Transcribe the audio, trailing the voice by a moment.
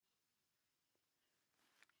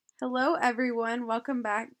Hello, everyone. Welcome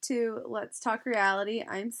back to Let's Talk Reality.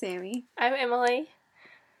 I'm Sammy, I'm Emily.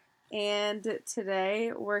 and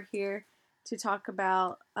today we're here to talk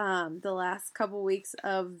about the last couple weeks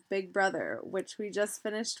of Big Brother, which we just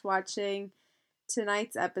finished watching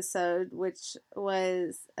tonight's episode, which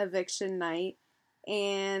was Eviction Night,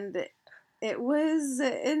 and it was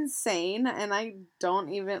insane, and I don't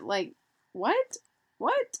even, what?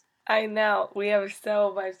 What? I know, we have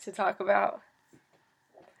so much to talk about.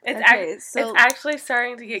 It's So actually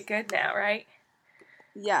starting to get good now, right?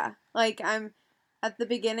 yeah, I'm at the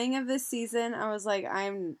beginning of this season, I was like,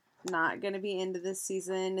 I'm not gonna be into this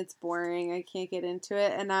season. It's boring. I can't get into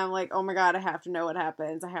it. And now I'm like, oh my god, I have to know what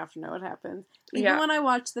happens. I have to know what happens. Even when I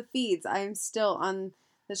watch the feeds, I'm still on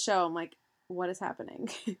the show. I'm like, what is happening?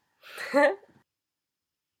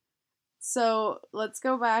 So let's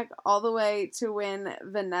go back all the way to when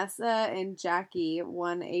Vanessa and Jackie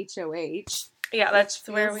won HOH. Yeah, that's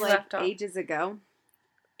where we left off. Ages ago.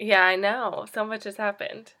 Yeah, I know. So much has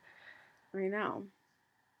happened. I know.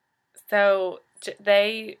 So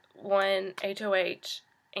they won HOH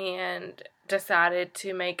and decided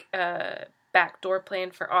to make a backdoor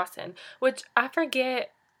plan for Austin, which I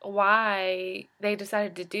forget why they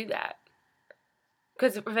decided to do that.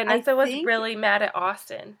 Because Vanessa was really mad at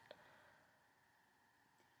Austin.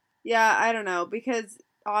 Yeah, I don't know, because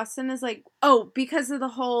Austin is because of the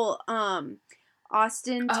whole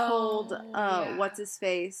Austin told what's his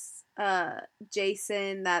face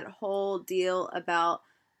Jason that whole deal about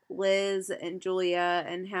Liz and Julia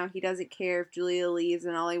and how he doesn't care if Julia leaves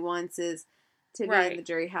and all he wants is to be in the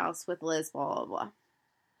jury house with Liz, blah blah blah.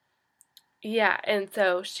 Yeah, and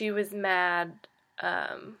so she was mad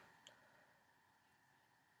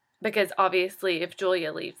because obviously if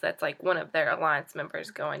Julia leaves, that's like one of their alliance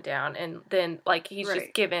members going down, and then he's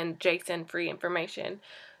just given Jason free information.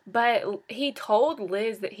 But he told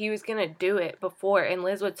Liz that he was going to do it before, and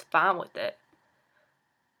Liz was fine with it.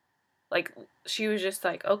 She was just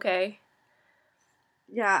like, okay.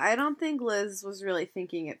 Yeah, I don't think Liz was really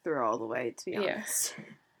thinking it through all the way, to be honest.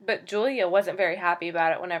 But Julia wasn't very happy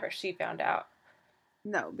about it whenever she found out.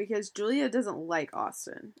 No, because Julia doesn't like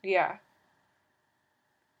Austin. Yeah.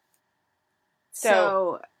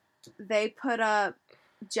 So they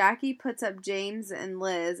Jackie puts up James and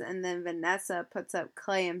Liz, and then Vanessa puts up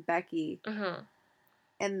Clay and Becky. Mm-hmm.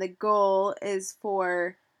 And the goal is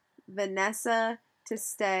for Vanessa to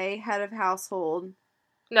stay head of household.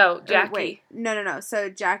 No, Jackie. No. So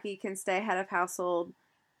Jackie can stay head of household,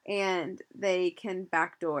 and they can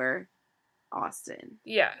backdoor Austin.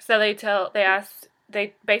 Yeah. So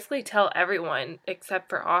they basically tell everyone except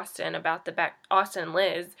for Austin Austin and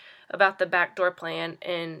Liz about the backdoor plan,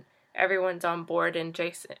 and everyone's on board, and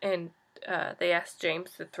Jason and they ask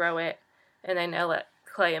James to throw it, and they know that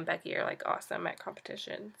Clay and Becky are awesome at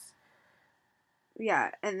competitions.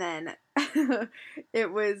 Yeah, and then and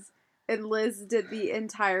Liz did the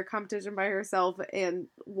entire competition by herself and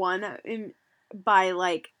won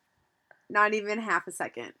by not even half a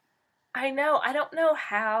second. I know. I don't know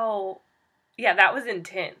how. Yeah, that was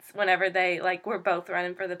intense whenever they were both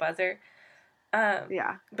running for the buzzer.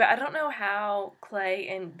 Yeah. But I don't know how Clay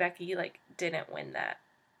and Becky didn't win that.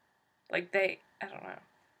 I don't know.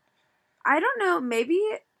 I don't know. Maybe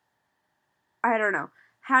I don't know.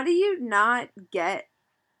 How do you not get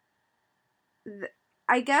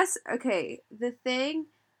I guess the thing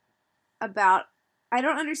about I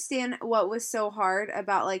don't understand what was so hard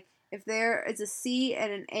about if there is a C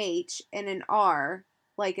and an H and an R,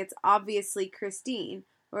 it's obviously Christine.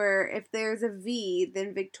 Or if there's a V,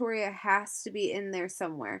 then Victoria has to be in there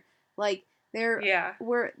somewhere. They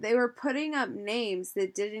were putting up names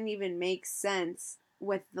that didn't even make sense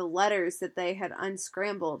with the letters that they had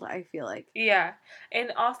unscrambled, I feel like. Yeah.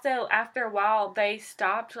 And also, after a while, they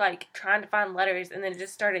stopped, trying to find letters and then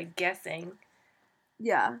just started guessing.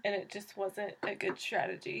 Yeah. And it just wasn't a good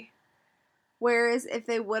strategy. Whereas if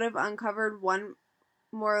they would have uncovered one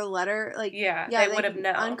more letter, they would have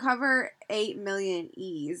known. Uncover 8 million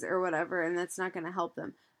E's or whatever, and that's not going to help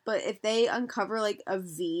them. But if they uncover a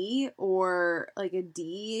V or a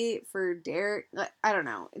D for Derek, I don't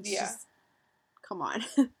know. It's just, come on.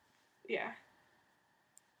 Yeah.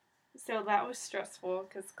 So that was stressful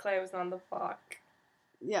because Clay was on the block.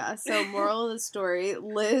 Yeah, so moral of the story,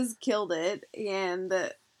 Liz killed it, and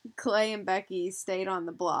Clay and Becky stayed on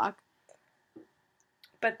the block.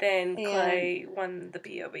 But then Clay won the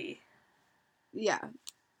POV. Yeah.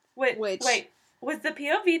 Wait, was the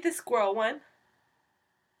POV the squirrel one?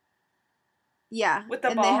 Yeah. With the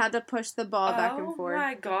ball? And they had to push the ball back and forth. Oh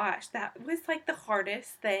my gosh, that was the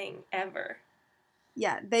hardest thing ever.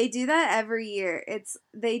 Yeah, they do that every year.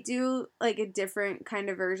 They do like a different kind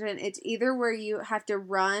of version. It's either where you have to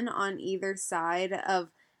run on either side of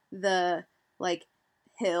the like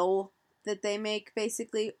hill that they make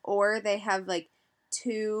basically, or they have like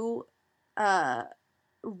two uh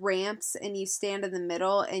ramps and you stand in the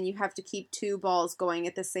middle and you have to keep two balls going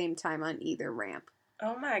at the same time on either ramp.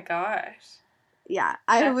 Oh my gosh. Yeah,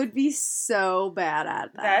 I would be so bad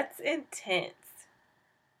at that. That's intense.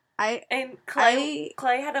 And Clay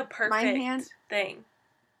had a perfect thing.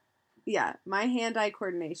 Yeah, my hand-eye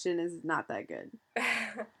coordination is not that good.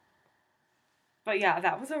 But yeah,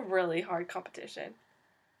 that was a really hard competition.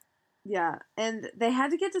 Yeah, and they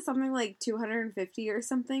had to get to something like 250 or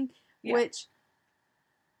something, which,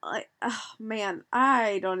 like, oh man,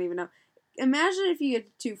 I don't even know. Imagine if you get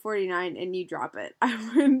to 249 and you drop it.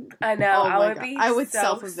 I know. I would so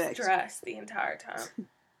self-evict. Stressed the entire time.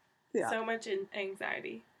 Yeah. So much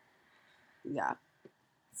anxiety. Yeah.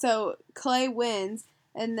 So Clay wins,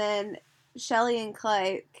 and then Shelly and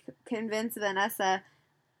Clay convince Vanessa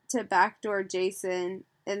to backdoor Jason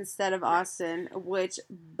instead of Austin, which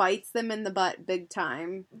bites them in the butt big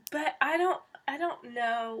time. But I don't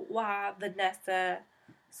know why Vanessa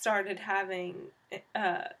started having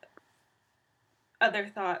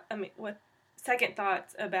second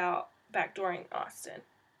thoughts about backdooring Austin.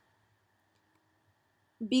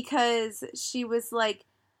 Because she was like,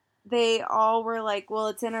 they all were like, well,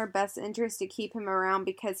 it's in our best interest to keep him around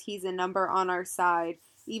because he's a number on our side.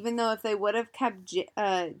 Even though if they would have kept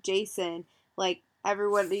Jason, like,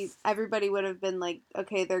 everybody would have been like,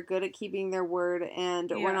 okay, they're good at keeping their word,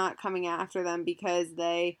 and we're not coming after them because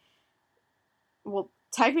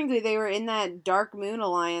technically they were in that Dark Moon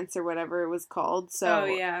Alliance or whatever it was called, so... Oh,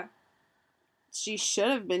 yeah. She should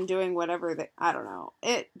have been doing whatever I don't know.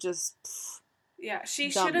 It just... Yeah, she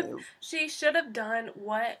should have done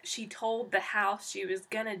what she told the house she was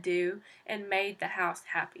gonna do and made the house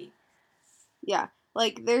happy. Yeah,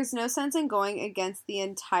 like there's no sense in going against the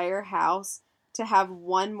entire house to have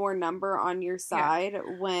one more number on your side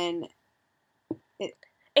when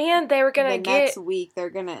and they were gonna next week they're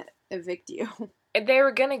gonna evict you. They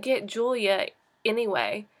were gonna get Julia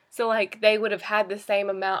anyway, so like they would have had the same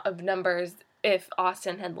amount of numbers if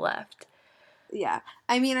Austin had left. Yeah.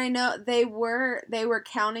 I mean, I know they were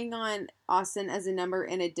counting on Austin as a number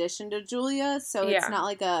in addition to Julia, so it's not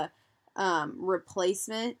like a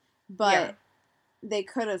replacement, but they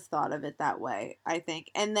could have thought of it that way, I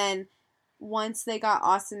think. And then once they got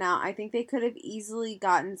Austin out, I think they could have easily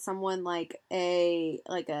gotten someone like a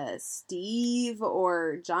Steve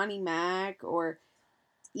or Johnny Mac or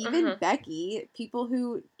even Becky, people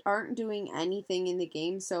who aren't doing anything in the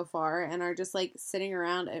game so far and are just like sitting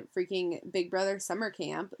around at freaking Big Brother summer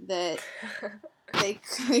camp that they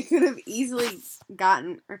could have easily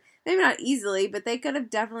gotten, or maybe not easily, but they could have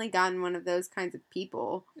definitely gotten one of those kinds of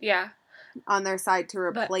people on their side to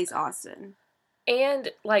replace Austin.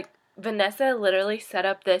 And like Vanessa literally set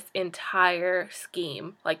up this entire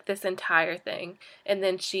scheme, like this entire thing, and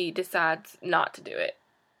then she decides not to do it.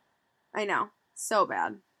 I know. So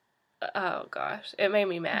bad. Oh gosh, it made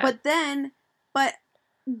me mad.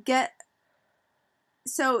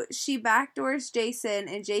 So she backdoors Jason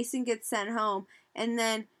and Jason gets sent home and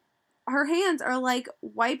then her hands are like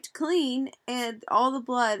wiped clean and all the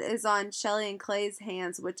blood is on Shelly and Clay's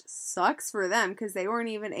hands, which sucks for them because they weren't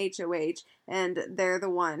even HOH and they're the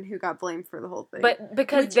one who got blamed for the whole thing. But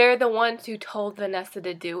because they're the ones who told Vanessa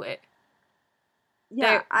to do it.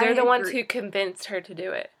 Yeah, they're the ones who convinced her to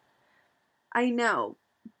do it. I know,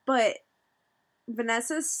 but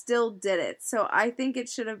Vanessa still did it, so I think it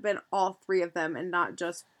should have been all three of them and not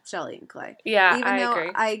just Shelly and Clay. Yeah, even though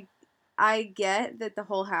agree. I get that the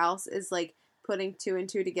whole house is like putting two and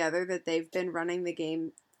two together, that they've been running the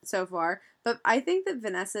game so far, but I think that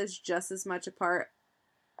Vanessa is just as much a part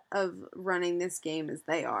of running this game as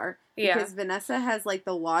they are. Yeah. Because Vanessa has like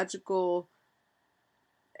the logical...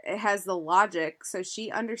 It has the logic, so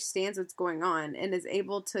she understands what's going on and is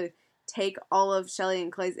able to take all of Shelly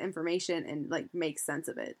and Clay's information and like make sense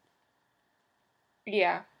of it.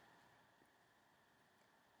 Yeah.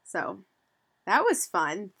 So that was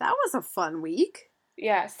fun. That was a fun week.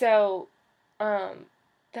 Yeah, so the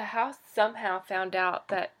house somehow found out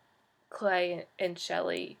that Clay and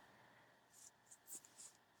Shelly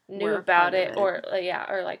knew about it, or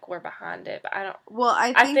like were behind it, but I don't... Well,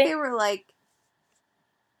 I think they were like...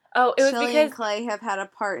 Oh, it was Shelly because... and Clay have had a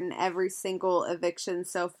part in every single eviction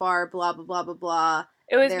so far, blah, blah, blah, blah, blah.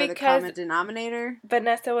 It was They're because... the common denominator.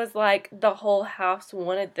 Vanessa was like, the whole house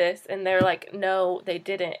wanted this, and they're like, no, they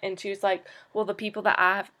didn't. And she was like, well, the people that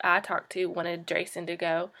I talked to wanted Jason to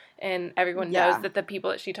go, and everyone knows that the people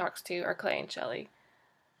that she talks to are Clay and Shelly.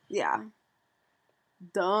 Yeah.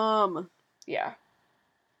 Dumb. Yeah.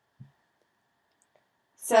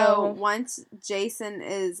 So once Jason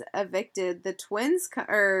is evicted, the twins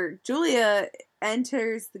or Julia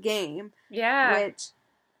enters the game. Yeah. Which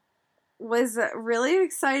was really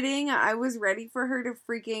exciting. I was ready for her to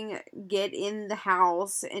freaking get in the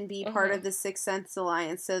house and be part of the Sixth Sense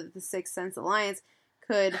Alliance so that the Sixth Sense Alliance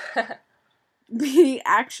could be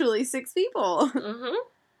actually 6 people. Mm-hmm.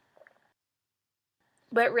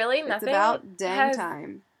 But really, It's about dang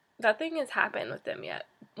time. Nothing has happened with them yet.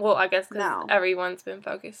 Well, I guess because everyone's been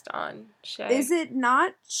focused on Shay. Is it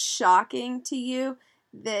not shocking to you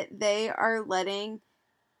that they are letting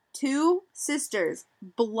 2 sisters,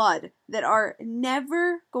 blood, that are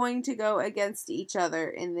never going to go against each other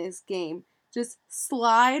in this game, just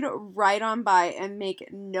slide right on by and make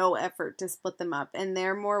no effort to split them up? And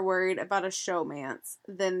they're more worried about a showmance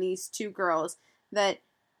than these 2 girls that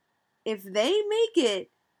if they make it,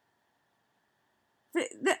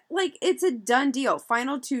 like, it's a done deal.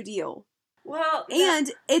 Final 2 deal. Well,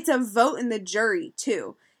 and it's a vote in the jury,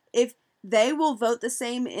 too. If they will vote the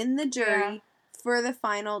same in the jury for the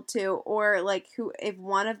final 2, or, like, if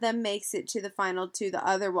one of them makes it to the final 2, the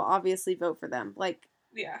other will obviously vote for them. Like,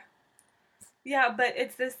 yeah. Yeah, but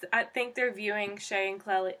it's this, I think they're viewing Shelly and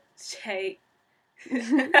Clay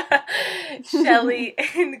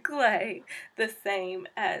the same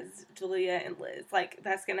as Julia and Liz. Like,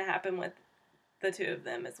 that's going to happen with the 2 of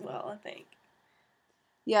them as well, I think.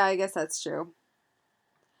 Yeah, I guess that's true.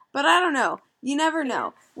 But I don't know. You never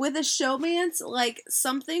know. With a showmance, like,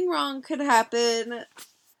 something wrong could happen.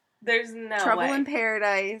 There's no Trouble way. in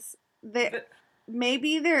paradise.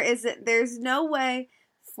 Maybe there isn't. There's no way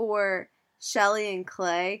for Shelly and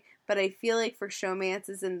Clay, but I feel like for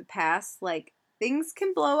showmances in the past, like, things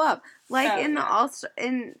can blow up. Like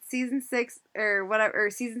in season 6 or whatever, or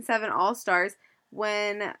season 7 All Stars,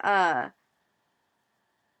 when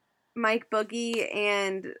Mike Boogie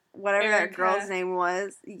and whatever that girl's name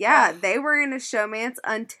was, they were in a showmance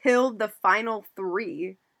until the final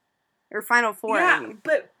 3 or final 4. Yeah, I mean.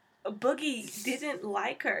 But Boogie didn't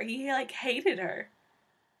like her. He like hated her.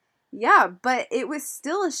 Yeah, but it was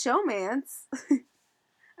still a showmance.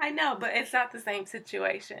 I know, but it's not the same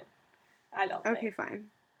situation. I don't think. Okay, fine.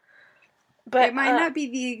 But it might not be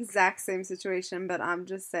the exact same situation, but I'm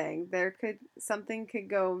just saying something could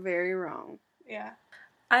go very wrong. Yeah.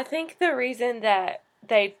 I think the reason that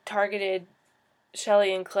they targeted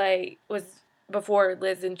Shelly and Clay was before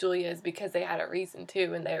Liz and Julia is because they had a reason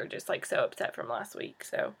to, and they were just like so upset from last week.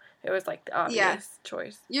 So it was like the obvious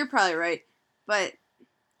choice. You're probably right, but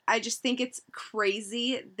I just think it's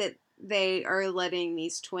crazy that they are letting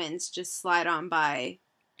these twins just slide on by.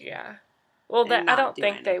 Yeah. Well, I don't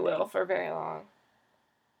think they will for very long.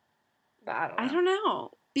 But I don't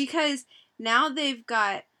know. Because now they've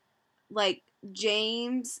got, like,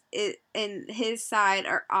 James and his side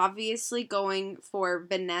are obviously going for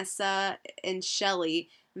Vanessa and Shelly.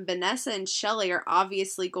 Vanessa and Shelly are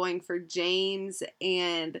obviously going for James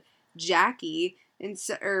and Jackie. And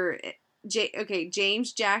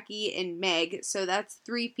James, Jackie, and Meg. So that's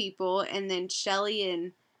 3 people. And then Shelly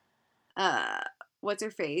and, what's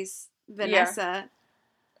her face? Vanessa. Yeah.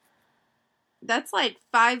 That's like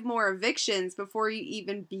 5 more evictions before you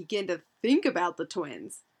even begin to think about the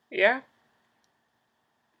twins. Yeah.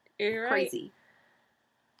 You're right. Crazy.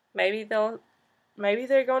 Maybe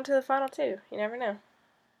they're going to the final 2. You never know.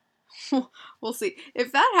 We'll see.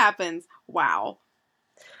 If that happens, wow.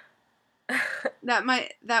 that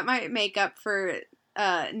might make up for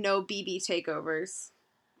no BB takeovers.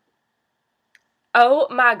 Oh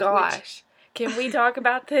my gosh. Can we talk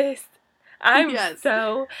about this? I'm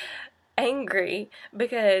so angry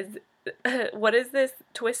because what is this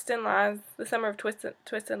Twist and Lies? The summer of Twist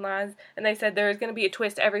and Lies, and they said there's going to be a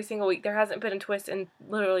twist every single week. There hasn't been a twist in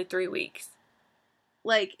literally 3 weeks.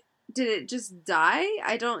 Like, did it just die?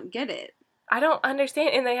 I don't get it. I don't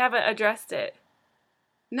understand, and they haven't addressed it.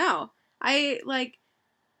 No,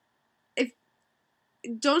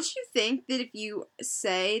 don't you think that if you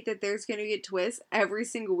say that there's going to be a twist every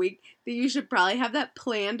single week, that you should probably have that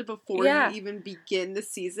planned before you even begin the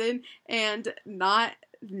season and not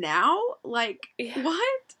now? Like,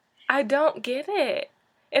 what? I don't get it.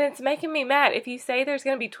 And it's making me mad. If you say there's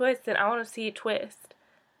going to be twists, then I want to see a twist.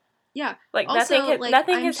 Yeah. Like, also,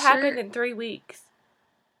 nothing has happened in 3 weeks.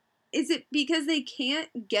 Is it because they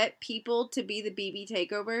can't get people to be the BB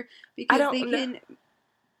takeover? Because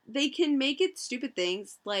they can make it stupid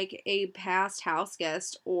things like a past house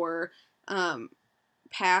guest or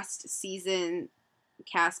past season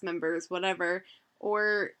cast members, whatever,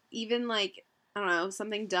 or even like, I don't know,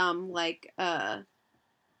 something dumb like the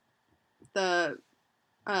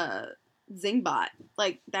Zingbot.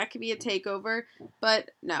 Like, that could be a takeover,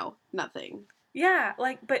 but no, nothing. Yeah,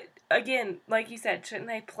 like, but again, like you said, shouldn't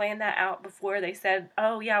they plan that out before they said,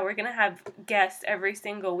 oh, yeah, we're going to have guests every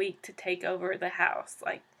single week to take over the house?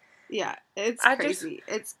 Like, Yeah, it's I crazy.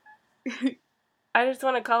 I just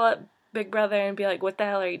want to call up Big Brother and be like, what the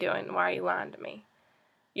hell are you doing? Why are you lying to me?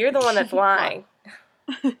 You're the one that's lying.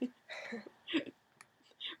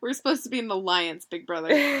 We're supposed to be in the alliance, Big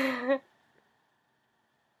Brother.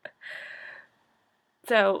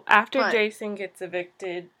 So, after Jason gets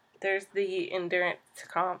evicted, there's the endurance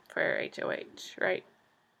comp for HOH, right?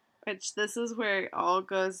 Which, this is where it all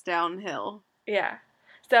goes downhill. Yeah.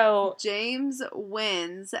 So James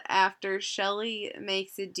wins after Shelley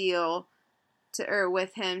makes a deal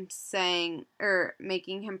with him saying, or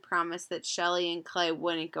making him promise that Shelley and Clay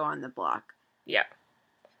wouldn't go on the block. Yeah.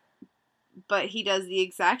 But he does the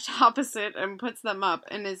exact opposite and puts them up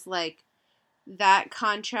and is like, that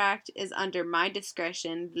contract is under my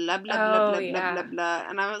discretion, blah, blah, blah, blah, blah, blah, blah.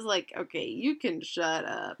 And I was like, okay, you can shut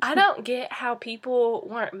up. I don't get how people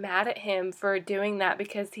weren't mad at him for doing that,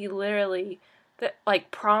 because he literally,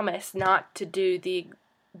 promised not to do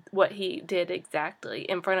what he did exactly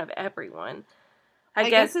in front of everyone. I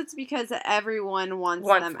guess it's because everyone wants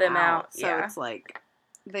them out. So yeah. It's like,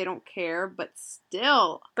 they don't care, but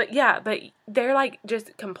still. But yeah, they're like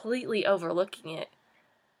just completely overlooking it.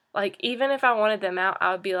 Like, even if I wanted them out,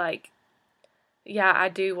 I would be like, yeah, I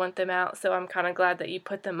do want them out, so I'm kind of glad that you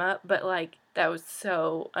put them up, but, like, that was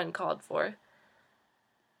so uncalled for.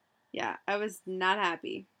 Yeah, I was not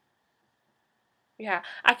happy. Yeah,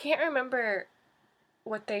 I can't remember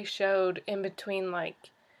what they showed in between, like,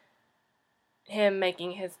 him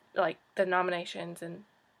making his, like, the nominations and,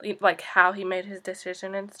 like, how he made his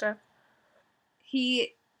decision and stuff.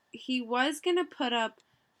 He was gonna put up,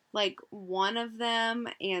 like, one of them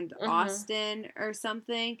and Austin or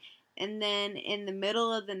something, and then in the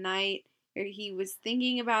middle of the night, or he was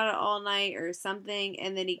thinking about it all night or something,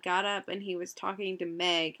 and then he got up and he was talking to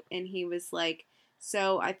Meg, and he was like,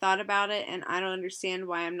 so I thought about it, and I don't understand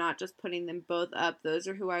why I'm not just putting them both up. Those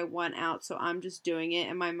are who I want out, so I'm just doing it,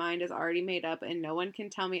 and my mind is already made up, and no one can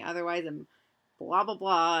tell me otherwise, and blah, blah,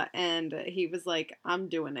 blah, and he was like, I'm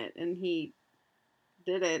doing it, and he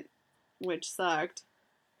did it, which sucked.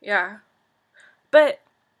 Yeah. But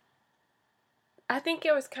I think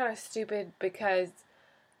it was kind of stupid, because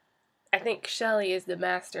I think Shelley is the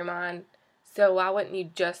mastermind, so why wouldn't you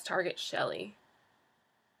just target Shelley?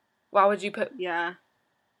 Why would you put... Yeah.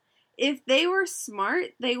 If they were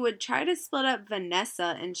smart, they would try to split up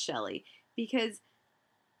Vanessa and Shelley, because...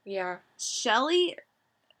 Yeah. Shelley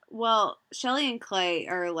and Clay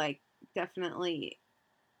are, like, definitely,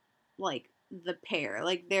 like, the pair.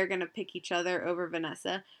 Like, they're gonna pick each other over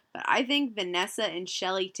Vanessa. But I think Vanessa and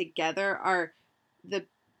Shelley together are the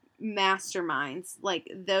masterminds. Like,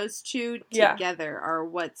 those two together are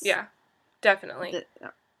what's... Yeah, definitely.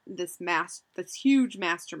 This huge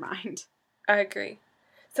mastermind. I agree.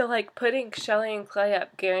 So, like, putting Shelley and Clay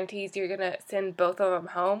up guarantees you're gonna send both of them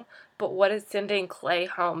home, but what does sending Clay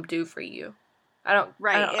home do for you? I don't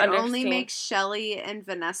understand. Only makes Shelley and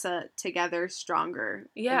Vanessa together stronger,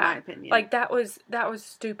 in my opinion. Like, that was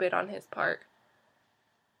stupid on his part.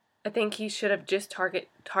 I think he should have just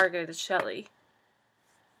targeted Shelley.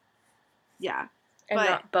 Yeah. And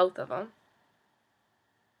not both of them.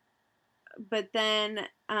 But then,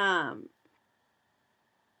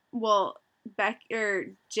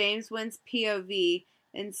 James wins POV,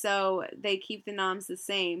 and so they keep the noms the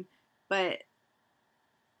same,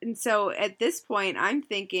 and so at this point, I'm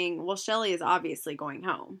thinking, well, Shelley is obviously going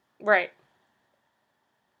home. Right.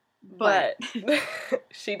 But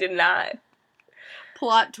she did not.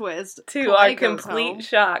 Plot twist. To our complete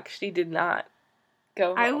shock, she did not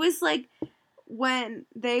go home. I was like, when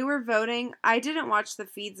they were voting, I didn't watch the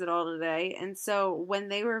feeds at all today, and so when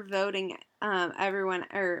they were voting everyone,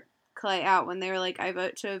 or Clay out, when they were like, I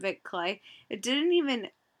vote to evict Clay, it didn't even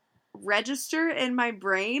register in my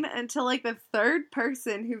brain until, like, the third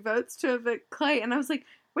person who votes to evict Clay, and I was like,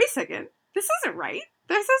 wait a second, this isn't right.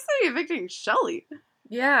 They're supposed to be evicting Shelley.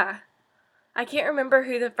 Yeah. I can't remember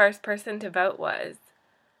who the first person to vote was.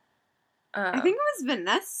 I think it was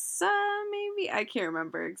Vanessa, maybe? I can't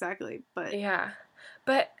remember exactly, but... Yeah.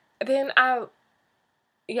 But then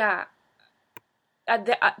then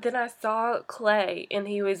I saw Clay, and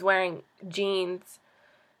he was wearing jeans,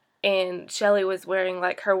 and Shelley was wearing,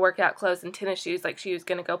 like, her workout clothes and tennis shoes, like she was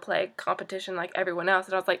going to go play competition like everyone else,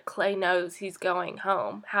 and I was like, Clay knows he's going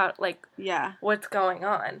home. How, like... Yeah. What's going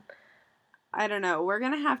on? I don't know. We're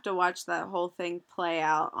going to have to watch that whole thing play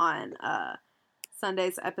out on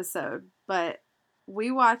Sunday's episode, but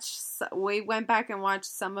we went back and watched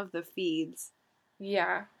some of the feeds.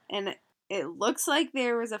 Yeah. And it looks like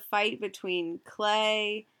there was a fight between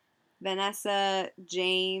Clay, Vanessa,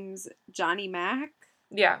 James, Johnny Mac.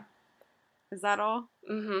 Yeah. Is that all?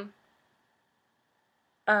 Mm-hmm.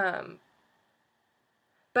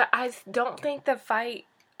 But I don't think the fight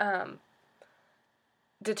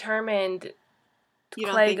determined You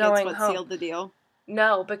don't Clay think going it's what home. sealed the deal?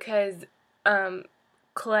 No, because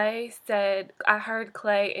Clay said, I heard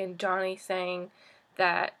Clay and Johnny saying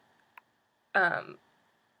that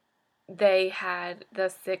they had the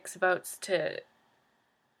 6 votes to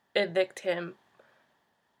evict him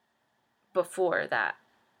before that.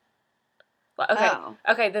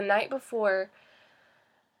 Okay, the night before,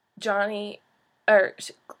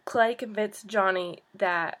 Clay convinced Johnny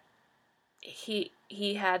that he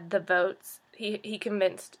had the votes. He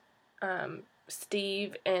convinced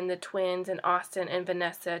Steve and the twins and Austin and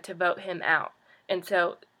Vanessa to vote him out. And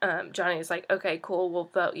so Johnny was like, okay, cool,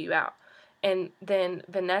 we'll vote you out. And then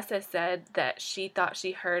Vanessa said that she thought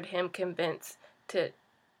she heard him convince to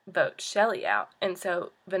vote Shelly out. And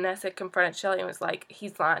so Vanessa confronted Shelly and was like,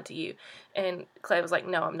 he's lying to you. And Clay was like,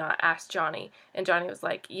 no, I'm not. Ask Johnny. And Johnny was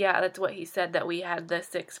like, yeah, that's what he said, that we had the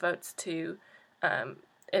 6 votes to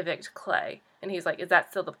evict Clay. And he's like, is that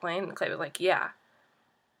still the plan? And Clay was like, yeah.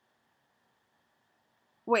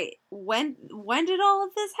 Wait, when did all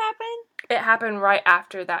of this happen? It happened right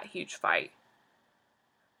after that huge fight.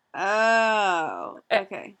 Oh,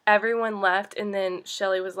 okay. Everyone left, and then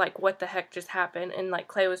Shelly was like, what the heck just happened? And like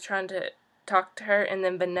Clay was trying to talk to her, and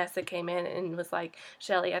then Vanessa came in and was like,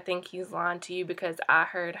 Shelly, I think he's lying to you because I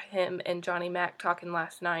heard him and Johnny Mac talking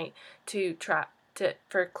last night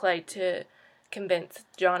for Clay to convince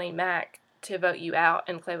Johnny Mac to vote you out.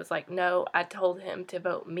 And Clay was like, no, I told him to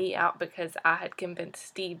vote me out because I had convinced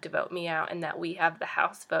Steve to vote me out and that we have the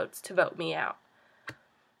House votes to vote me out.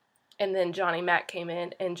 And then Johnny Mac came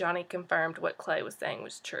in, and Johnny confirmed what Clay was saying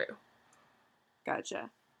was true. Gotcha.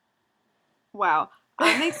 Wow.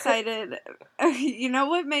 I'm excited. You know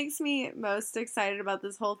what makes me most excited about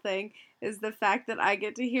this whole thing is the fact that I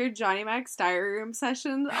get to hear Johnny Mac's diary room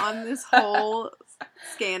sessions on this whole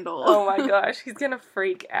scandal. Oh my gosh, he's gonna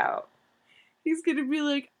freak out. He's gonna be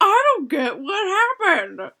like, I don't get what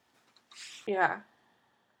happened. Yeah.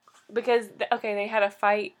 Because, they had a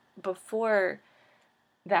fight before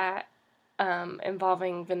that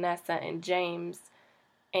involving Vanessa and James,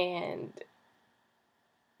 and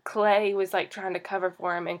Clay was like trying to cover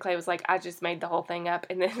for him, and Clay was like, I just made the whole thing up.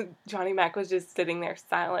 And then Johnny Mac was just sitting there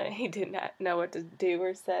silent. He did not know what to do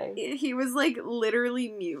or say. He was like literally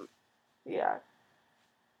mute. Yeah.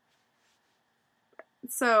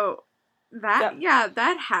 So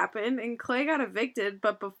that happened, and Clay got evicted.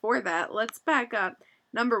 But before that, let's back up.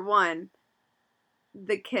 Number 1,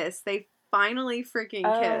 the kiss. They finally freaking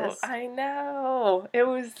kissed. I know. It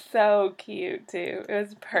was so cute too. It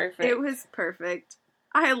was perfect. It was perfect.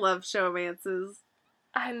 I love showmances.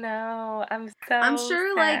 I know. I'm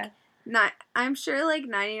sure sad. I'm sure like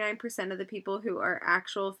 99% of the people who are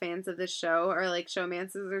actual fans of this show are like,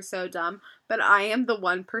 showmances are so dumb, but I am the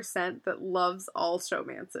 1% that loves all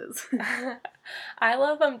showmances. I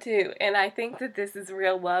love them too, and I think that this is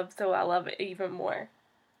real love, so I love it even more.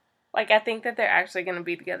 Like, I think that they're actually going to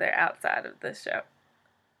be together outside of this show.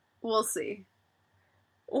 We'll see.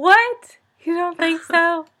 What? You don't think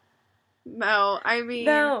so? No, I mean...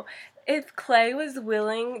 No. If Clay was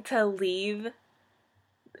willing to leave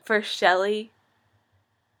for Shelly...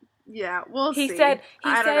 Yeah, we'll see. I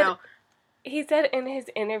don't know. He said in his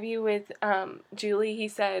interview with Julie, he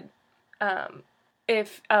said,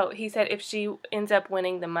 if she ends up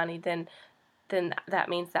winning the money, then that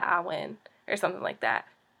means that I win, or something like that.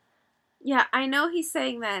 Yeah, I know he's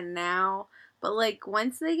saying that now, but like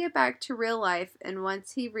once they get back to real life and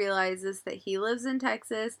once he realizes that he lives in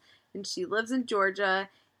Texas and she lives in Georgia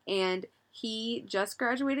and he just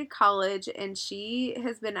graduated college and she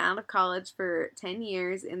has been out of college for 10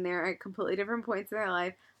 years and they're at completely different points in their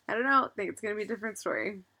life, I don't know, I think it's going to be a different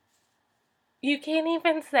story. You can't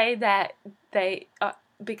even say that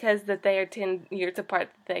because that they are 10 years apart,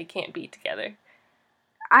 that they can't be together.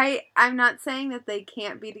 I'm not saying that they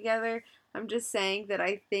can't be together. I'm just saying that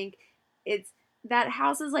I think that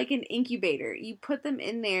house is like an incubator. You put them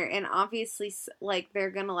in there and obviously like they're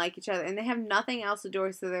going to like each other and they have nothing else to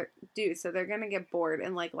do, so they're going to get bored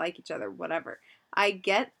and like each other, whatever. I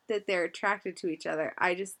get that they're attracted to each other.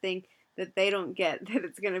 I just think that they don't get that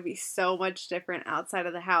it's going to be so much different outside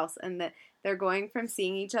of the house and that they're going from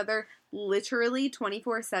seeing each other literally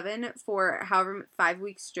 24/7 for however 5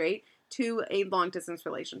 weeks straight to a long-distance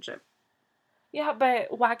relationship. Yeah,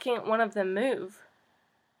 but why can't one of them move?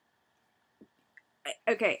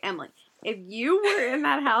 Okay, Emily, if you were in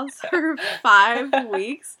that house for 5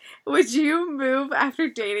 weeks, would you move after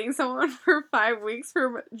dating someone for 5 weeks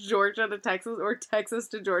from Georgia to Texas or Texas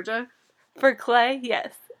to Georgia? For Clay,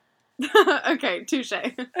 yes. Okay, touche.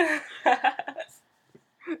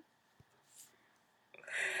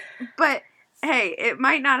 But hey, it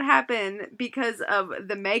might not happen because of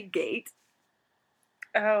the Meg Gate.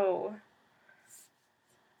 Oh.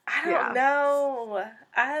 I don't know.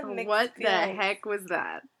 I have mixed What feelings. the heck was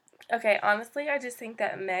that? Okay, honestly, I just think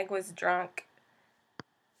that Meg was drunk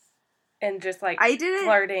and just like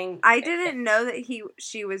flirting. I didn't know that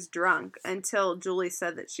she was drunk until Julie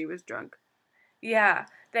said that she was drunk. Yeah,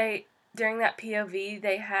 during that POV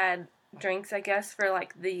they had drinks, I guess, for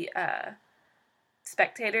like the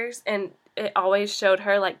spectators, and it always showed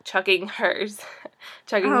her like chugging hers,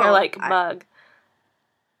 chugging her like mug.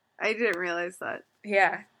 I didn't realize that.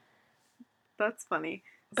 Yeah. That's funny.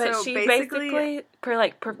 But so she basically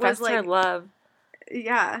professed her love.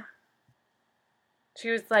 Yeah.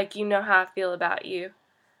 She was like, you know how I feel about you.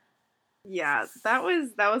 Yeah, that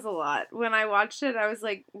was a lot. When I watched it, I was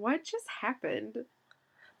like, what just happened?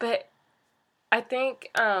 But I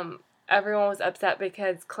think everyone was upset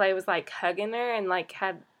because Clay was like hugging her and like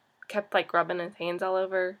kept like rubbing his hands all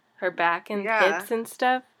over her back and hips and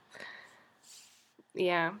stuff.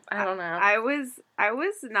 Yeah, I don't know. I was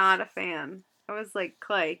not a fan. I was like,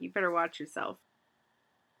 Clay, you better watch yourself.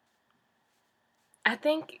 I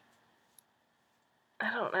don't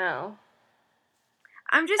know.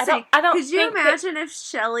 I'm just saying, could you imagine if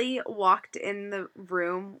Shelley walked in the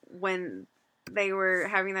room when they were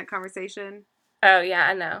having that conversation? Oh, yeah,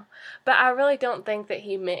 I know. But I really don't think that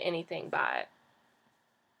he meant anything by it.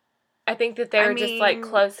 I think that they were just like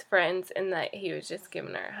close friends and that he was just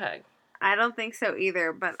giving her a hug. I don't think so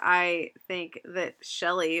either, but I think that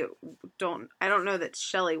I don't know that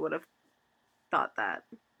Shelley would have thought that.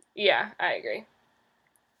 Yeah, I agree.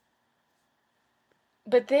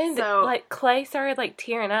 But then, like, Clay started, like,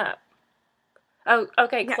 tearing up. Oh,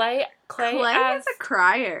 okay, yeah. Clay is a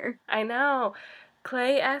crier. I know.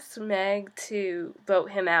 Clay asked Meg to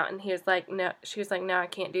vote him out, and he was like, no. She was like, no, I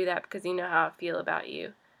can't do that because you know how I feel about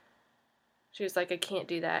you. She was like, I can't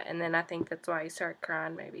do that. And then I think that's why he started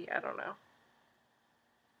crying, maybe. I don't know.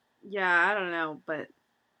 Yeah, I don't know, but...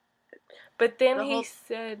 But then he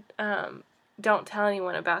said, don't tell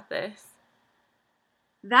anyone about this.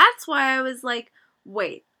 That's why I was like,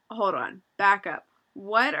 wait, hold on, back up.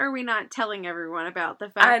 What are we not telling everyone about? The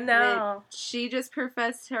fact that she just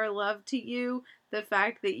professed her love to you, the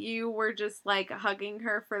fact that you were just, like, hugging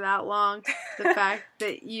her for that long, the fact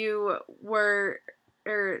that you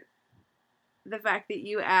the fact that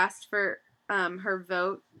you asked for her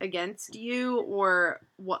vote against you, or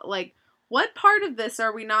what part of this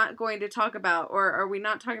are we not going to talk about, or are we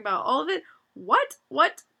not talking about all of it? What?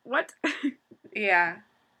 Yeah,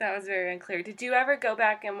 that was very unclear. Did you ever go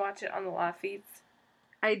back and watch it on the live feeds?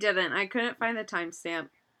 I didn't. I couldn't find the timestamp.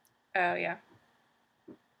 Oh, yeah.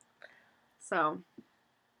 So.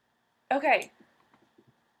 Okay.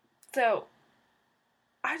 So,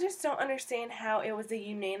 I just don't understand how it was a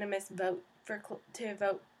unanimous vote to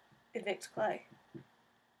vote evict Clay.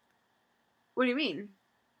 What do you mean?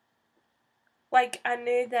 Like, I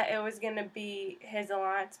knew that it was going to be his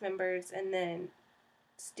alliance members and then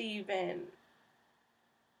Steve and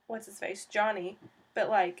what's his face, Johnny. But,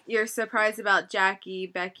 like... You're surprised about Jackie,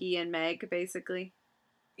 Becky, and Meg, basically?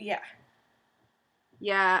 Yeah.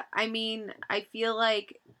 Yeah, I mean, I feel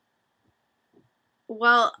like...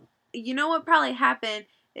 Well, you know what probably happened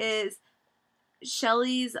is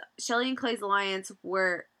Shelley and Clay's alliance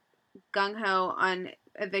were gung-ho on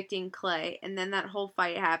evicting Clay, and then that whole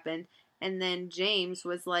fight happened, and then James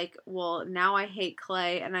was like, well, now I hate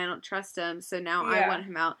Clay, and I don't trust him, so now I want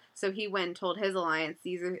him out. So he went and told his alliance,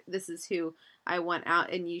 this is who I want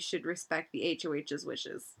out, and you should respect the HOH's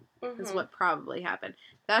wishes. Mm-hmm. Is what probably happened.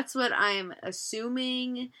 That's what I'm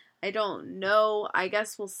assuming. I don't know. I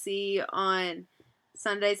guess we'll see on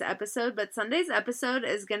Sunday's episode, but Sunday's episode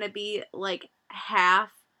is going to be like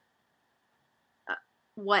half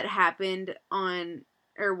what happened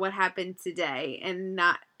today, and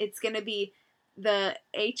it's going to be the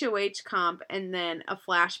HOH comp and then a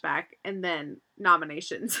flashback and then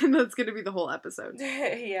nominations, and that's going to be the whole episode.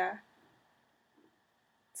 Yeah.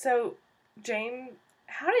 So,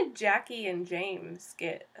 how did Jackie and James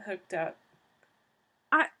get hooked up?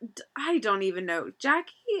 I don't even know.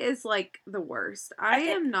 Jackie is like the worst. I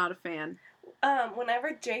am not a fan.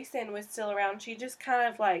 Whenever Jason was still around, she just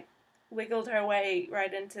kind of like wiggled her way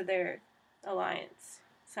right into their alliance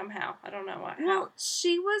somehow. I don't know why. Well,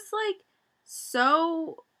 she was like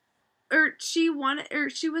she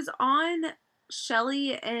was on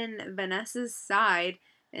Shelly and Vanessa's side,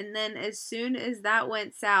 and then as soon as that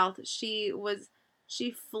went south, she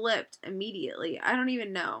flipped immediately. I don't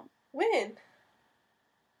even know. When?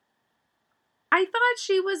 I thought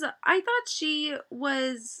she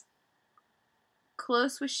was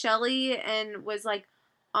close with Shelly and was like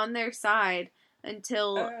on their side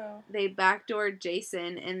until they backdoored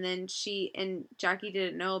Jason, and then Jackie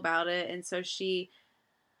didn't know about it, and so she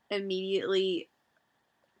immediately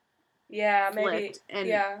flipped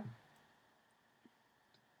and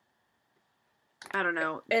I don't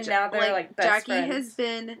know. And now they're like best Jackie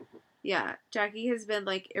friends. Jackie has been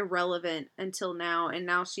like irrelevant until now, and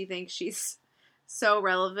now she thinks she's so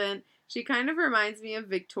relevant. She kind of reminds me of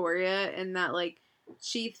Victoria in that like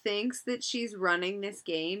she thinks that she's running this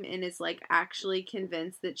game and is like actually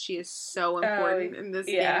convinced that she is so important in this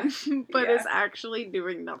game, but is actually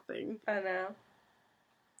doing nothing. I know.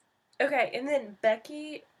 Okay, and then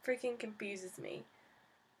Becky freaking confuses me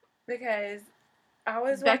because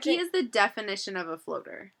Becky is the definition of a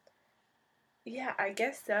floater. Yeah, I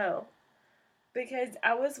guess so. Because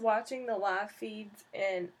I was watching the live feeds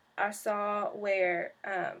and I saw where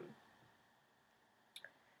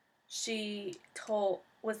she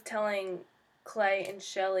was telling Clay and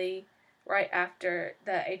Shelly right after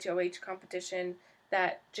the HOH competition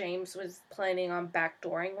that James was planning on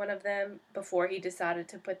backdooring one of them before he decided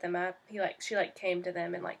to put them up. She came to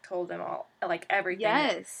them and like told them all like everything.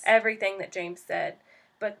 Yes. Everything that James said.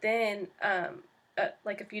 But then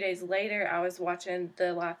like a few days later I was watching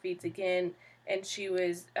the live feeds again and she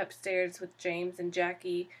was upstairs with James and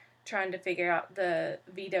Jackie trying to figure out the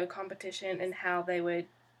veto competition and how they would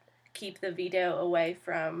keep the veto away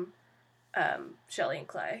from Shelly and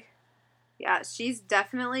Clay. Yeah, she's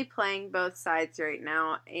definitely playing both sides right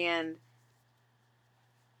now, and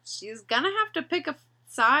she's gonna have to pick a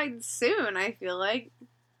side soon, I feel like.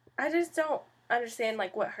 I just don't understand,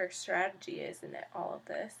 like, what her strategy is in all of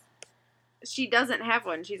this. She doesn't have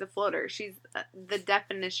one. She's a floater. She's the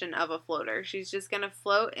definition of a floater. She's just gonna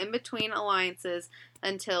float in between alliances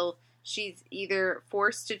until she's either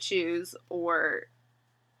forced to choose or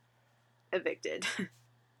evicted.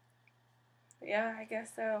 Yeah, I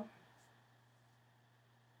guess so.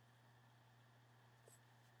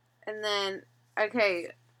 And then,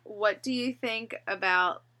 okay, what do you think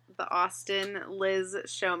about the Austin-Liz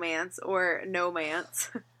showmance or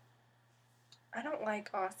no-mance? I don't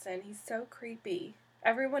like Austin. He's so creepy.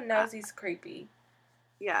 Everyone knows he's creepy.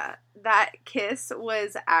 Yeah, that kiss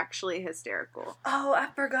was actually hysterical. Oh, I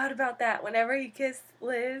forgot about that. Whenever he kissed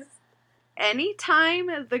Liz.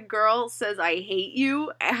 Anytime the girl says, "I hate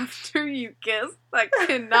you," after you kiss, that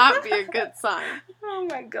cannot be a good sign. Oh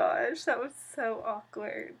my gosh, that was so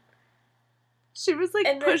awkward. She was,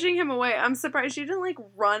 like, pushing him away. I'm surprised she didn't, like,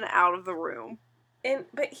 run out of the room.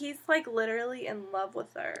 But he's, like, literally in love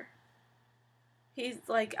with her. He's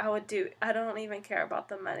like, I don't even care about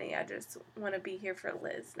the money. I just want to be here for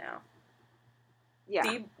Liz now.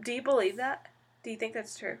 Yeah. Do you believe that? Do you think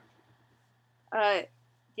that's true?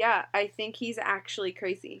 Yeah, I think he's actually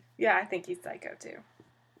crazy. Yeah, I think he's psycho, too.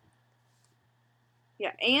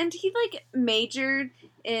 Yeah, and he, like, majored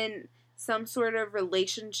in some sort of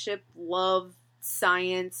relationship, love,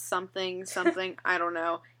 science, something, I don't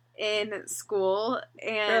know, in school.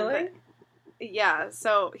 And really? Yeah,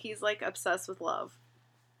 so he's, like, obsessed with love.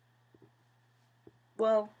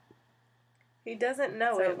 Well, he doesn't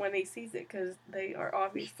know it when he sees it, because they are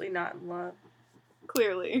obviously not in love.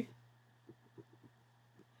 Clearly.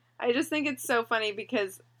 I just think it's so funny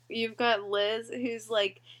because you've got Liz, who's,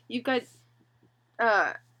 like, you've got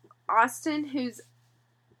Austin, who's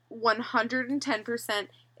 110%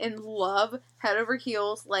 in love, head over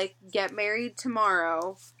heels, like, get married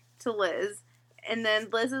tomorrow to Liz. And then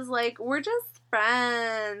Liz is like, we're just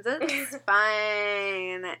friends. It's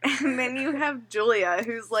fine. And then you have Julia,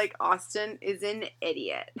 who's like, Austin is an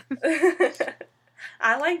idiot.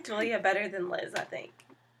 I like Julia better than Liz, I think.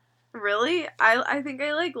 Really? I think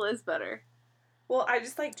I like Liz better. Well, I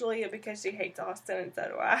just like Julia because she hates Austin, and so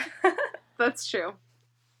do I. That's true.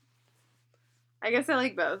 I guess I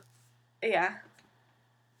like both. Yeah.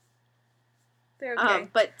 They're okay.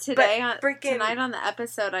 But tonight on the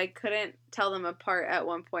episode, I couldn't tell them apart at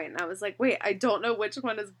one point, and I was like, wait, I don't know which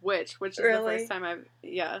one is which is really? The first time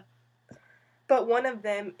yeah. But one of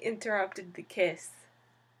them interrupted the kiss.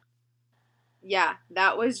 Yeah,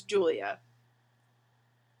 that was Julia.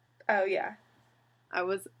 Oh, yeah. I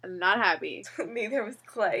was not happy. Neither was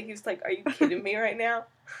Clay. He was like, are you kidding me right now?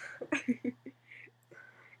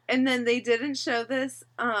 And then they didn't show this,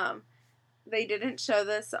 on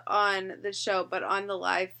the show, but on the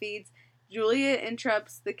live feeds, Julia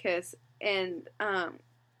interrupts the kiss, and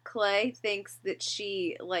Clay thinks that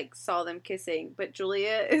she, like, saw them kissing, but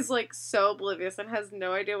Julia is, like, so oblivious and has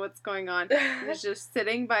no idea what's going on. And is just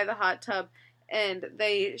sitting by the hot tub, and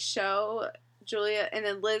they show Julia, and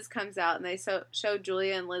then Liz comes out, and they show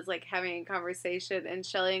Julia and Liz, like, having a conversation, and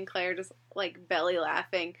Shelley and Clay are just, like, belly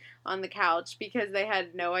laughing on the couch because they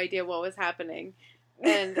had no idea what was happening.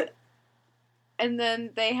 And then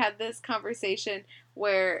they had this conversation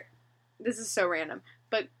where, this is so random,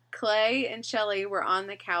 but Clay and Shelley were on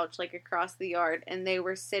the couch, like, across the yard, and they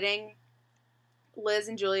were sitting, Liz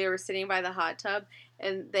and Julia were sitting by the hot tub,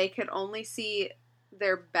 and they could only see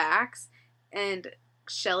their backs, and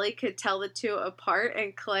Shelley could tell the two apart,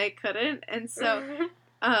 and Clay couldn't, and so,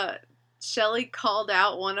 Shelley called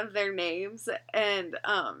out one of their names, and,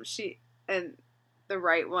 the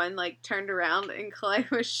right one, like, turned around, and Clay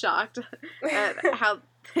was shocked at how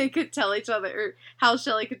they could tell each other, or how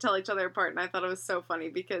Shelley could tell each other apart, and I thought it was so funny,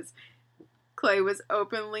 because Clay was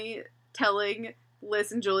openly telling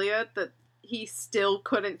Liz and Julia that he still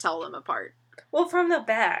couldn't tell them apart. Well, from the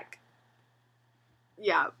back.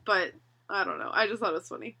 Yeah, but, I don't know, I just thought it was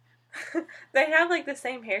funny. They have, like, the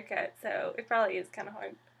same haircut, so it probably is kind of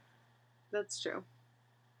hard. That's true.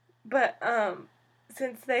 But,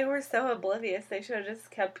 since they were so oblivious, they should have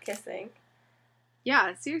just kept kissing.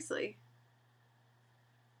 Yeah, seriously.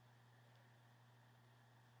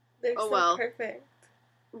 They're so perfect.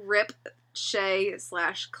 Rip Shay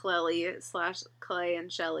 / Clay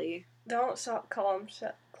and Shelley. Don't call him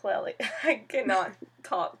Clelly. I cannot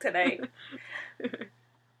talk today.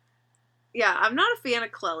 Yeah, I'm not a fan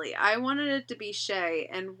of Clelly. I wanted it to be Shay,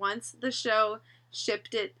 and once the show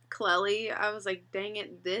shipped it Clelly, I was like, dang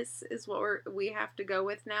it, this is what we have to go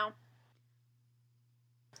with now.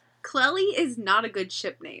 Clelly is not a good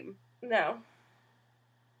ship name. No.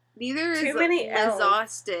 Neither is Liz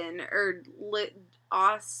Austin or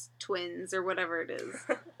Oz Twins or whatever it is.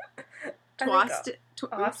 Oz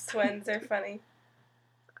Twins are funny.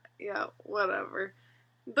 Yeah, whatever.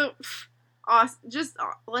 Let's just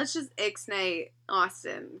ixnay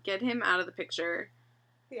Austin. Get him out of the picture.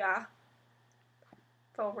 Yeah.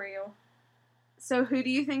 For real. So who do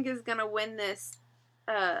you think is gonna win this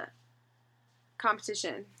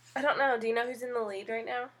competition? I don't know. Do you know who's in the lead right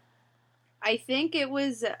now? I think it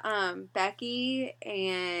was Becky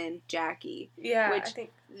and Jackie. Yeah, which I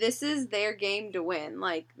think this is their game to win.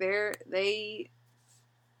 Like they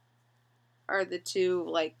are the two.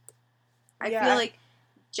 Like I feel like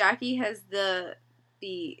Jackie has the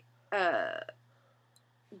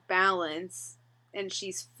balance and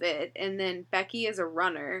she's fit, and then Becky is a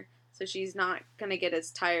runner, so she's not gonna get as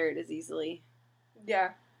tired as easily. Yeah.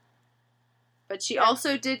 But she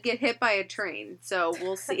also did get hit by a train, so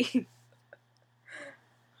we'll see.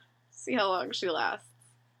 See how long she lasts.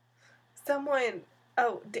 Someone,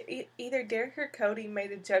 either Derek or Cody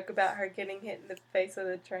made a joke about her getting hit in the face with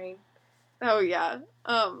a train. Oh, yeah.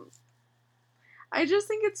 I just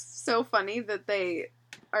think it's so funny that they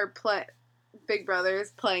are Big Brother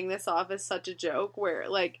is playing this off as such a joke where,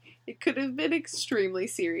 like, it could have been extremely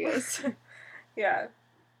serious. Yeah.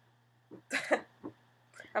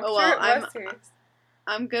 I'm sure it was serious.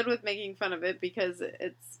 I'm good with making fun of it because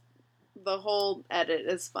the whole edit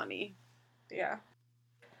is funny. Yeah.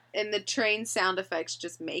 And the train sound effects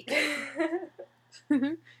just make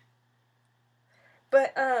it.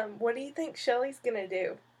 But, what do you think Shelley's gonna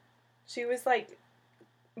do? She was, like,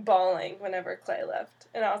 bawling whenever Clay left.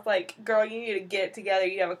 And I was like, girl, you need to get it together.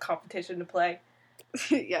 You have a competition to play.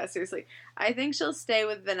 Yeah, seriously. I think she'll stay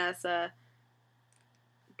with Vanessa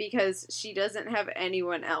because she doesn't have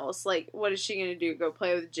anyone else. Like, what is she going to do? Go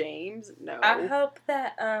play with James? No. I hope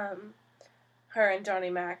that, her and Johnny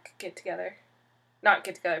Mac get together. Not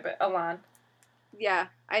get together, but align. Yeah,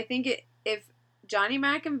 I think if Johnny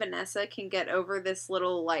Mac and Vanessa can get over this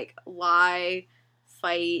little, like, lie,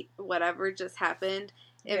 fight, whatever just happened,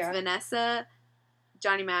 if Vanessa,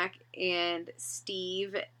 Johnny Mac, and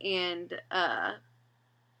Steve, and,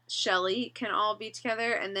 Shelley can all be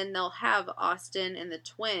together, and then they'll have Austin and the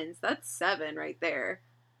twins. That's 7 right there.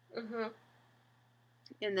 Mm-hmm.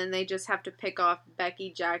 And then they just have to pick off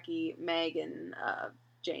Becky, Jackie, Meg, and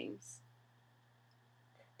James.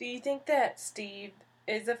 Do you think that Steve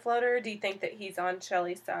is a floater, or do you think that he's on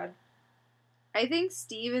Shelley's side? I think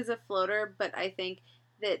Steve is a floater, but I think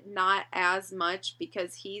that not as much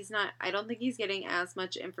because I don't think he's getting as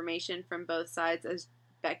much information from both sides as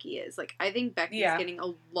Becky is. Like, I think Becky is getting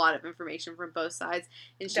a lot of information from both sides,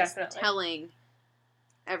 and she's telling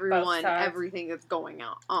everyone everything that's going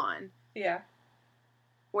on. Yeah.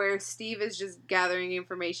 Where Steve is just gathering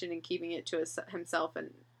information and keeping it to himself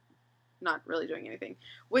and not really doing anything.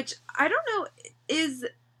 Which, I don't know,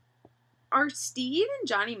 are Steve and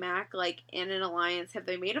Johnny Mac, like, in an alliance? Have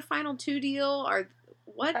they made a Final Two deal? Are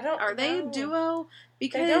they a duo?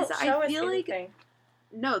 Because they don't show I feel us like anything.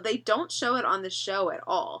 no, they don't show it on the show at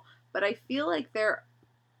all. But I feel like they're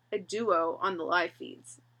a duo on the live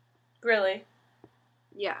feeds. Really?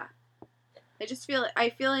 Yeah. I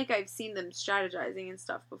feel like I've seen them strategizing and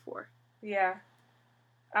stuff before. Yeah.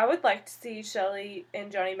 I would like to see Shelley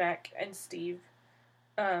and Johnny Mac and Steve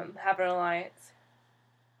have an alliance.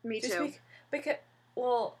 Me too. Because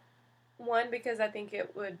I think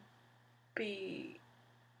it would be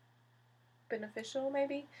beneficial,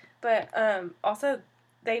 maybe. But also,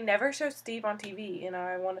 they never show Steve on TV, and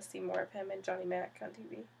I want to see more of him and Johnny Mac on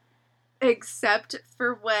TV. Except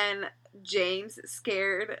for when James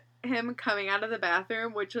scared him coming out of the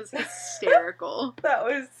bathroom, which was hysterical. That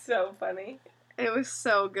was so funny. It was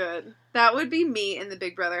so good. That would be me in the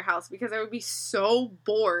Big Brother house, because I would be so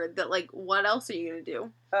bored that, like, what else are you going to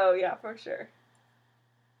do? Oh, yeah, for sure.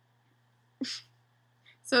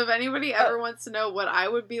 So if anybody ever wants to know what I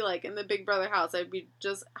would be like in the Big Brother house, I'd be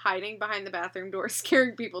just hiding behind the bathroom door,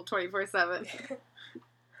 scaring people 24/7.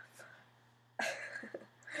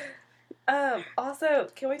 Also,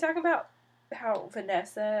 can we talk about how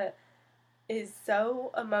Vanessa is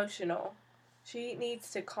so emotional? She needs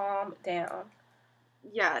to calm down.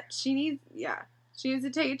 Yeah, she needs to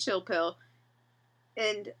take a chill pill.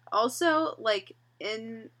 And also, like,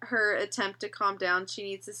 in her attempt to calm down, she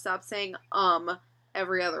needs to stop saying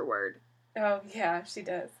every other word. Oh, yeah, she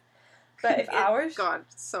does. But if I were... God,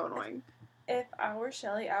 so annoying. If I were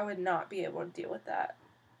Shelley, I would not be able to deal with that.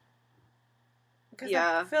 Because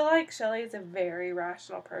I feel like Shelley is a very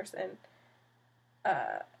rational person.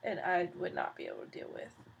 And I would not be able to deal with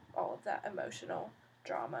all of that emotional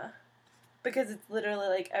drama. Because it's literally,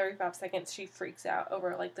 like, every 5 seconds she freaks out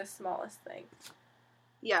over, like, the smallest thing.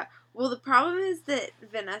 Yeah. Well, the problem is that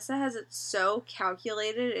Vanessa has it so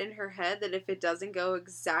calculated in her head that if it doesn't go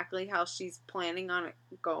exactly how she's planning on it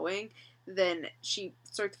going, then she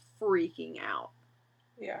starts freaking out.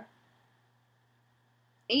 Yeah.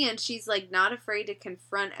 And she's, like, not afraid to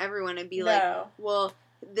confront everyone and be like, well,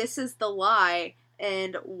 this is the lie,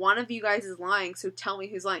 and one of you guys is lying, so tell me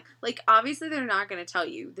who's lying. Like, obviously they're not going to tell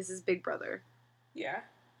you. This is Big Brother. Yeah.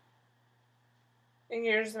 And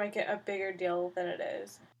you're just making a bigger deal than it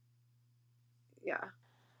is. Yeah.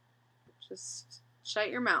 Just shut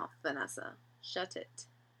your mouth, Vanessa. Shut it.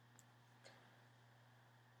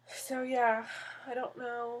 So, yeah, I don't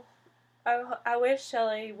know. I wish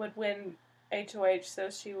Shelley would win HOH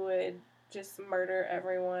so she would just murder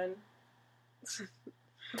everyone.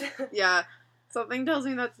 Yeah. Something tells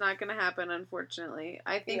me that's not going to happen, unfortunately.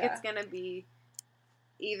 I think it's going to be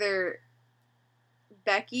either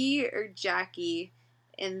Becky or Jackie,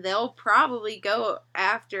 and they'll probably go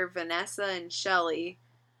after Vanessa and Shelley.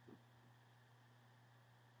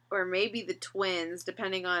 Or maybe the twins,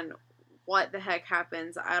 depending on what the heck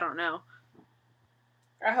happens. I don't know.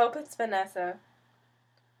 I hope it's Vanessa.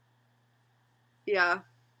 Yeah.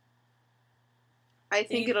 I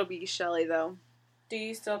think it'll be Shelley, though. Do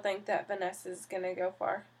you still think that Vanessa's gonna go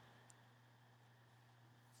far?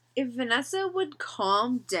 If Vanessa would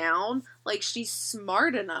calm down, like, she's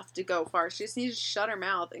smart enough to go far. She just needs to shut her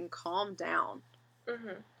mouth and calm down.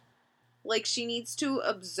 Mm-hmm. Like, she needs to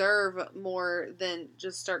observe more than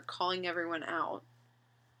just start calling everyone out.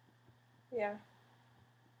 Yeah.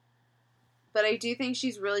 But I do think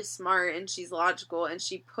she's really smart and she's logical and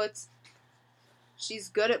she's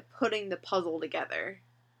good at putting the puzzle together.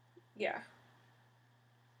 Yeah.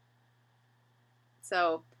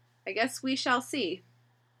 So, I guess we shall see.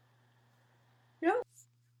 Yeah.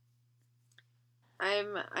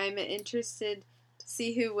 I'm interested to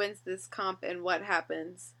see who wins this comp and what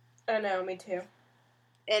happens. I know, me too.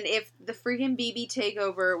 And if the freaking BB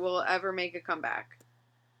takeover will ever make a comeback.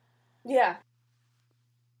 Yeah.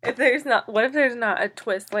 What if there's not a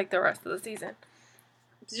twist like the rest of the season?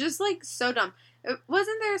 It's just, like, so dumb.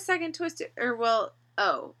 Wasn't there a second twist? The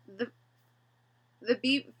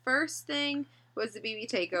first thing was the BB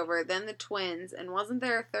takeover, then the twins, and wasn't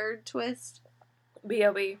there a third twist?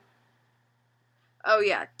 B.O.B. Oh,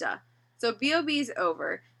 yeah, duh. So B.O.B.'s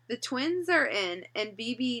over. The twins are in, and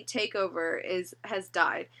BB takeover has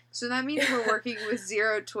died. So that means we're working with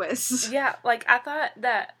 0 twists. Yeah, like, I thought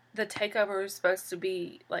that the takeover was supposed to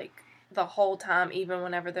be, like, the whole time, even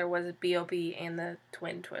whenever there was a B.O.B. and the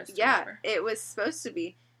twin twist. Yeah, it was supposed to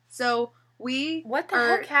be. So what the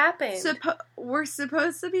heck happened? We're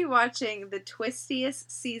supposed to be watching the twistiest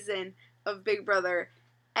season of Big Brother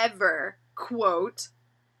ever, quote,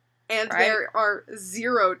 and there are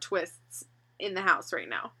 0 twists in the house right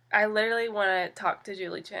now. I literally want to talk to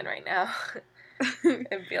Julie Chen right now.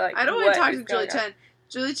 and be like, I don't want to what talk is to going Julie on? Chen.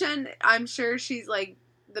 Julie Chen, I'm sure she's like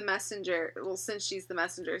the messenger. Well, since she's the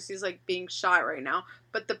messenger, she's like being shot right now.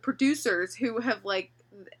 But the producers who have like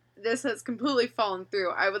this has completely fallen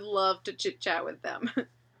through. I would love to chit chat with them.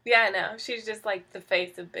 Yeah, I know. She's just like the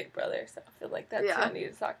face of Big Brother, so I feel like that's who Yeah. I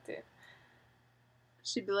need to talk to.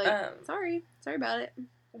 She'd be like, sorry about it.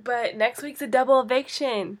 But next week's a double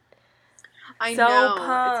eviction. I So know.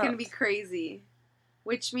 pumped. It's going to be crazy.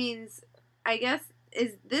 Which means, I guess,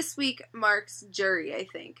 is this week marks jury, I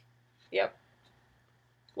think. Yep.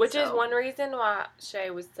 Which is So- one reason why Shay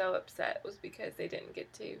was so upset, was because they didn't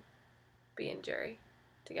get to be in jury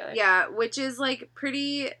together. Yeah, which is like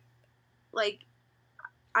pretty, like,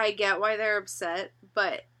 I get why they're upset,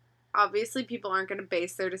 but obviously people aren't going to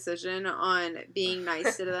base their decision on being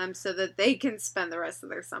nice to them so that they can spend the rest of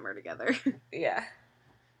their summer together. Yeah.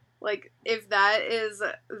 Like, if that is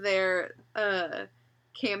their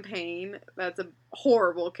campaign, that's a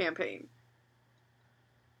horrible campaign.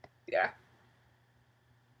 Yeah.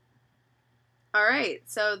 All right,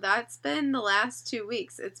 so that's been the last 2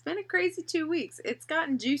 weeks. It's been a crazy 2 weeks. It's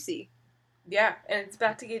gotten juicy. Yeah, and it's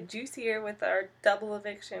about to get juicier with our double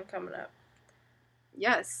eviction coming up.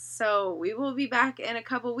 Yes, so we will be back in a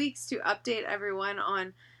couple weeks to update everyone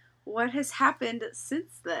on what has happened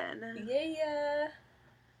since then. Yeah.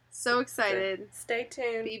 So excited. Stay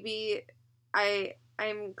tuned. BB,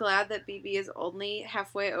 I'm glad that BB is only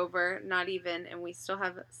halfway over, not even, and we still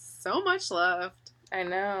have so much left. I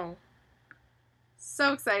know.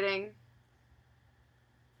 So exciting.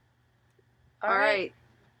 All right.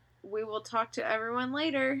 We will talk to everyone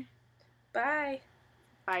later. Bye.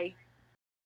 Bye.